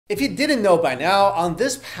If you didn't know by now, on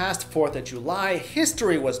this past 4th of July,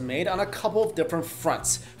 history was made on a couple of different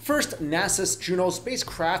fronts. First, NASA's Juno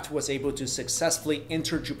spacecraft was able to successfully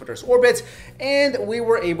enter Jupiter's orbit, and we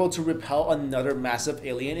were able to repel another massive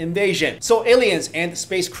alien invasion. So aliens and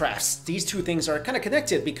spacecrafts, these two things are kind of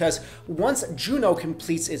connected because once Juno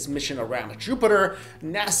completes its mission around Jupiter,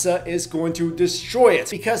 NASA is going to destroy it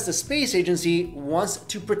because the space agency wants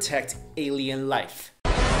to protect alien life.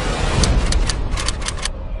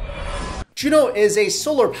 Juno is a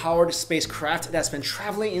solar-powered spacecraft that's been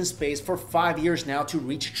traveling in space for 5 years now to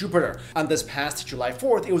reach Jupiter. On this past July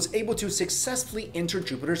 4th, it was able to successfully enter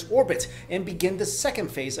Jupiter's orbit and begin the second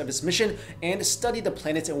phase of its mission and study the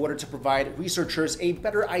planet in order to provide researchers a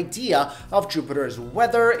better idea of Jupiter's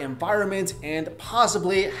weather, environment, and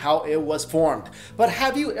possibly how it was formed. But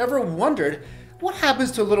have you ever wondered, what happens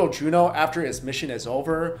to little Juno after its mission is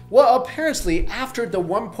over? Well, apparently, after the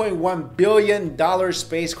 $1.1 billion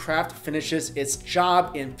spacecraft finishes its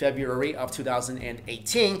job in February of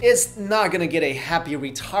 2018, it's not gonna get a happy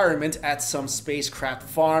retirement at some spacecraft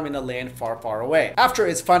farm in a land far, far away. After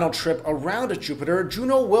its final trip around Jupiter,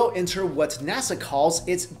 Juno will enter what NASA calls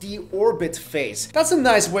its deorbit phase. That's a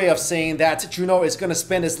nice way of saying that Juno is gonna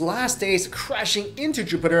spend its last days crashing into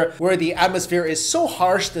Jupiter, where the atmosphere is so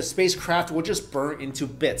harsh the spacecraft will just burn into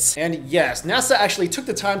bits. And yes, NASA actually took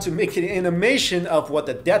the time to make an animation of what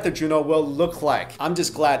the death of Juno will look like. I'm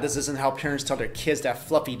just glad this isn't how parents tell their kids that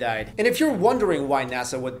Fluffy died. And if you're wondering why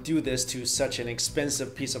NASA would do this to such an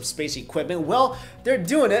expensive piece of space equipment, well, they're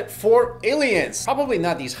doing it for aliens. Probably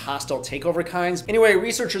not these hostile takeover kinds. Anyway,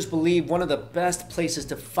 researchers believe one of the best places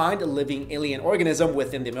to find a living alien organism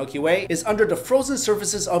within the Milky Way is under the frozen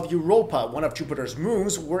surfaces of Europa, one of Jupiter's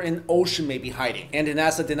moons, where an ocean may be hiding. And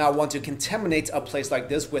NASA did not want to contaminate a place like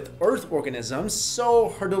this with Earth organisms, so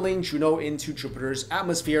hurtling Juno into Jupiter's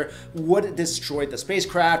atmosphere would destroy the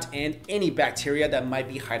spacecraft and any bacteria that might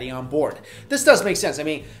be hiding on board. This does make sense. I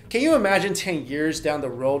mean, can you imagine 10 years down the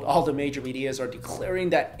road, all the major medias are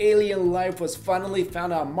declaring that alien life was finally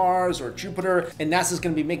found on Mars or Jupiter, and NASA's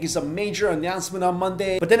gonna be making some major announcement on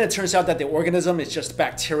Monday, but then it turns out that the organism is just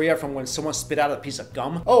bacteria from when someone spit out a piece of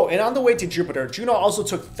gum? Oh, and on the way to Jupiter, Juno also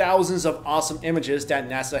took thousands of awesome images that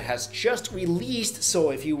NASA has just released,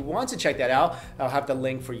 so if you want to check that out, I'll have the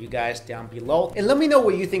link for you guys down below. And let me know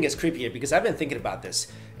what you think is creepier, because I've been thinking about this.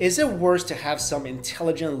 Is it worse to have some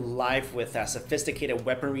intelligent life with a sophisticated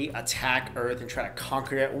weaponry attack Earth and try to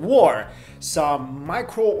conquer it, or some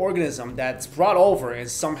microorganism that's brought over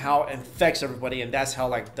and somehow infects everybody, and that's how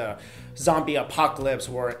like the zombie apocalypse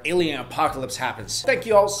or alien apocalypse happens? Thank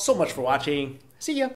you all so much for watching. See ya!